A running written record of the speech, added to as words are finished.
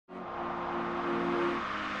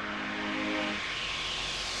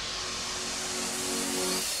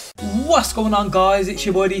What's going on, guys? It's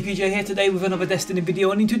your boy DPJ here today with another Destiny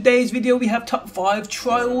video, and in today's video we have top 5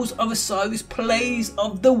 trials of Osiris plays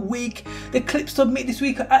of the week. The clips submitted this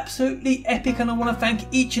week are absolutely epic, and I want to thank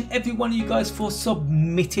each and every one of you guys for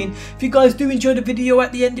submitting. If you guys do enjoy the video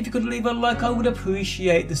at the end, if you could leave a like, I would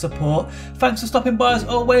appreciate the support. Thanks for stopping by as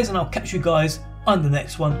always, and I'll catch you guys on the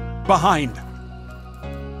next one. Behind.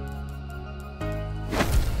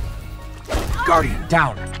 Guardian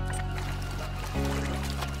down.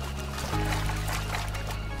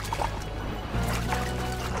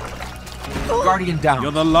 Guardian down.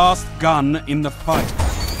 You're the last gun in the fight.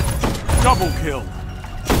 Double kill.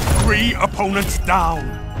 3 opponents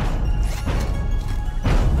down.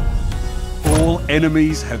 All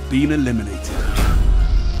enemies have been eliminated.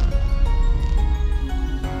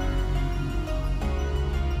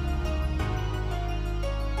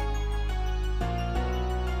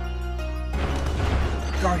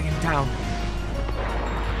 Guardian down.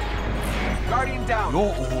 Guardian down. You're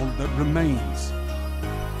all that remains.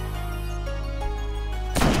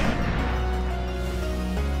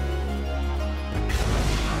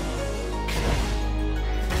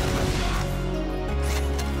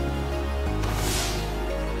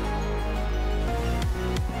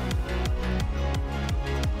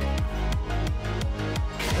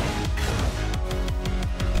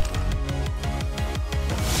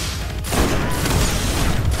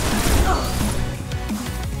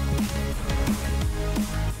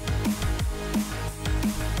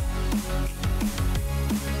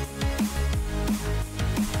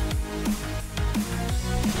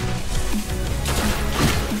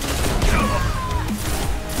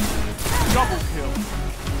 Double kill.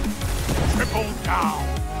 Triple down.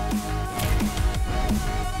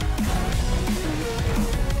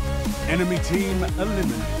 Enemy team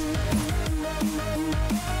eliminated.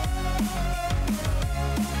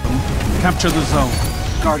 Capture the zone.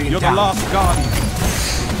 Guardian You're down. the last guardian.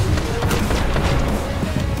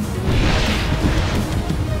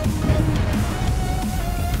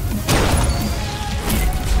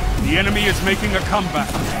 The enemy is making a comeback.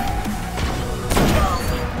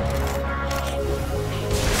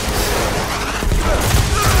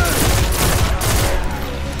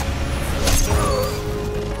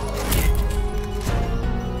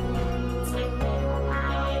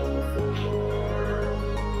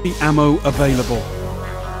 The ammo available.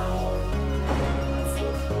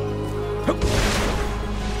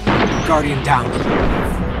 Guardian down.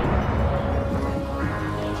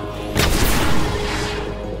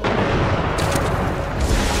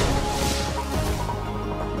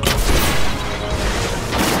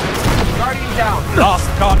 Guardian down.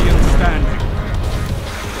 Last guardian standing.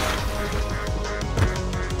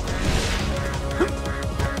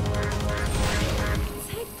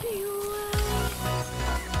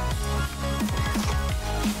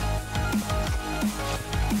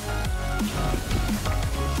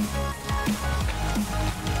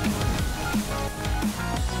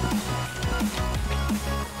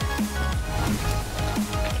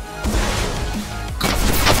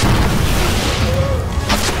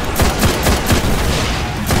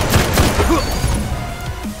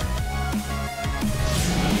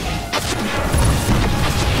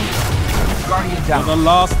 Guardian down. You're the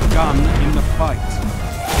last gun in the fight.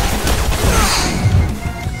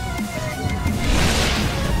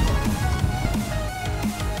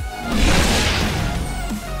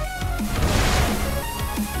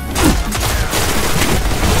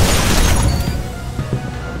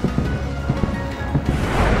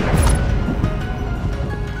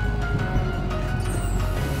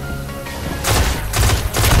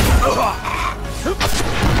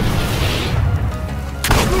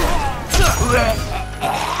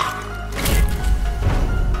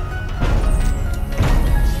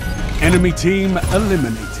 Enemy team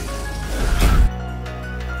eliminated.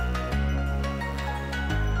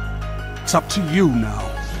 It's up to you now.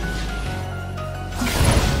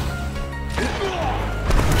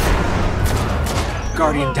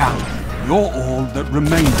 Guardian down. You're all that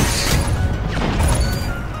remains.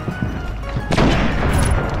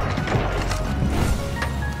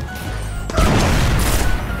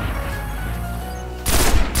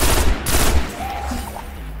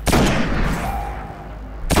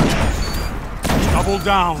 Double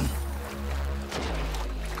down.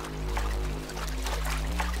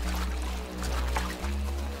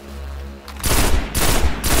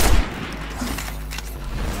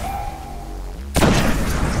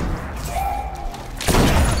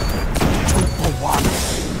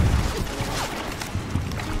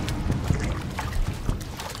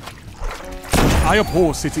 I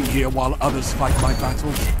abhor sitting here while others fight my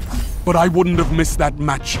battles, but I wouldn't have missed that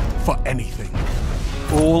match for anything.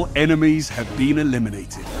 All enemies have been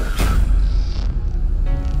eliminated.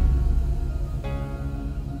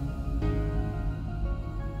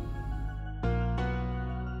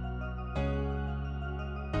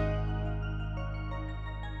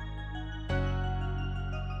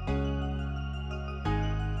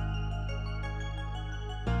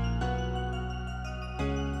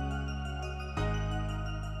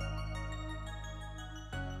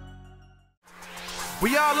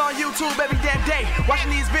 We all on YouTube every damn day, watching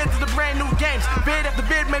these vids of the brand new games. Vid after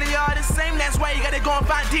vid, many are the same. That's why you gotta go and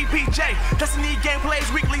find DPJ. Destiny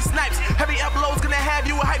gameplays, weekly snipes. Heavy uploads gonna have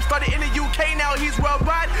you a hype. Started in the UK, now he's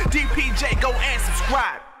worldwide. DPJ, go and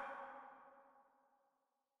subscribe.